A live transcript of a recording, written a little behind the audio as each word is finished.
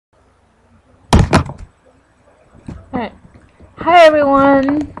Alright. Hi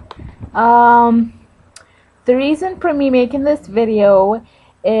everyone. Um, the reason for me making this video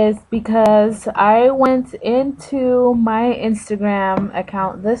is because I went into my Instagram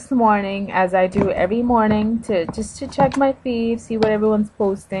account this morning, as I do every morning, to check my feed, see what everyone's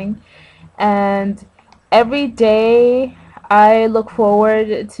posting, and every day I look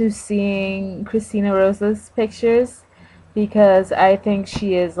forward to seeing Kristina Rose's pictures because I think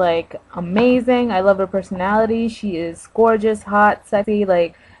she is like amazing. I love her personality. She is gorgeous, hot, sexy,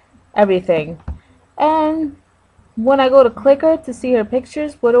 like everything. And when I go to click her to see her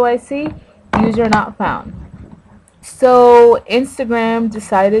pictures, what do I see? User not found. So Instagram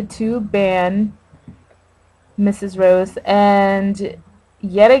decided to ban Mrs. Rose, and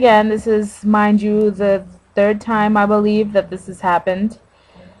yet again, this is, mind you, the third time I believe that this has happened,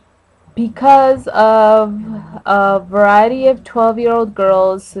 because of a variety of 12-year-old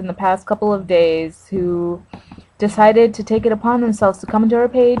girls in the past couple of days who decided to take it upon themselves to come into her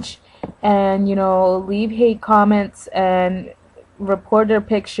page and, leave hate comments and report their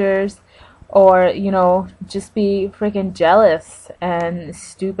pictures, or, just be freaking jealous and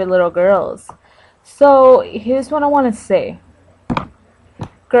stupid little girls. So here's what I want to say.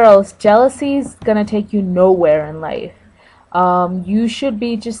 Girls, jealousy's gonna take you nowhere in life. You should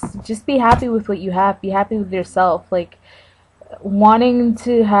be just be happy with what you have. Be happy with yourself. Like, wanting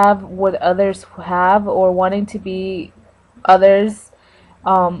to have what others have or wanting to be others,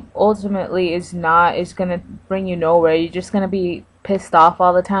 ultimately is gonna bring you nowhere. You're just gonna be pissed off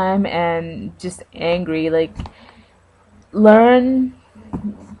all the time and just angry. Like, learn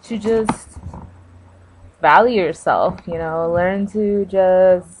to just value yourself. Learn to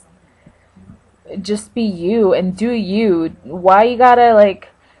just be you and do you. Why you gotta like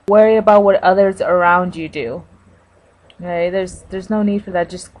worry about what others around you do? Okay, there's no need for that.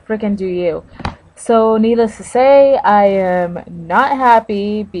 Just freaking do you. So needless to say, I am not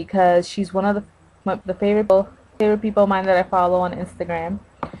happy because she's one of the favorite people of mine that I follow on Instagram,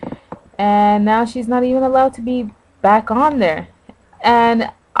 and now she's not even allowed to be back on there. And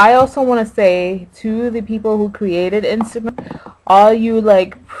I also want to say to the people who created Instagram, all you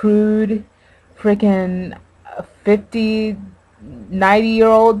like prude freaking 50,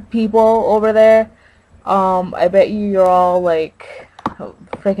 90-year-old people over there, I bet you're all like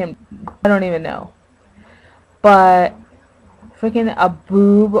freaking, I don't even know, but freaking a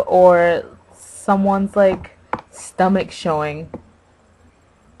boob or someone's like stomach showing.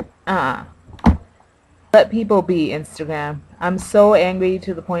 Let people be, Instagram. I'm so angry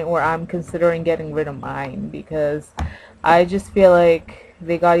to the point where I'm considering getting rid of mine because I just feel like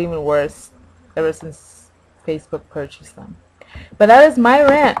they got even worse ever since Facebook purchased them. But that is my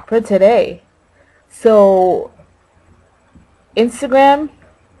rant for today. So, Instagram,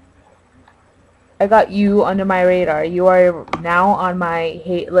 I got you under my radar. You are now on my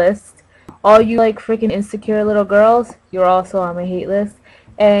hate list. All you like freaking insecure little girls, you're also on my hate list.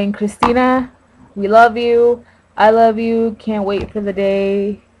 And Kristina, we love you. I love you. Can't wait for the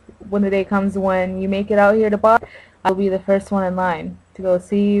day when the day comes when you make it out here to Boston. I'll be the first one in line to go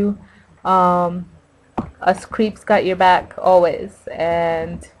see you. Us creeps got your back always.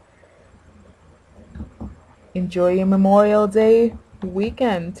 And enjoy your Memorial Day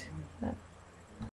weekend.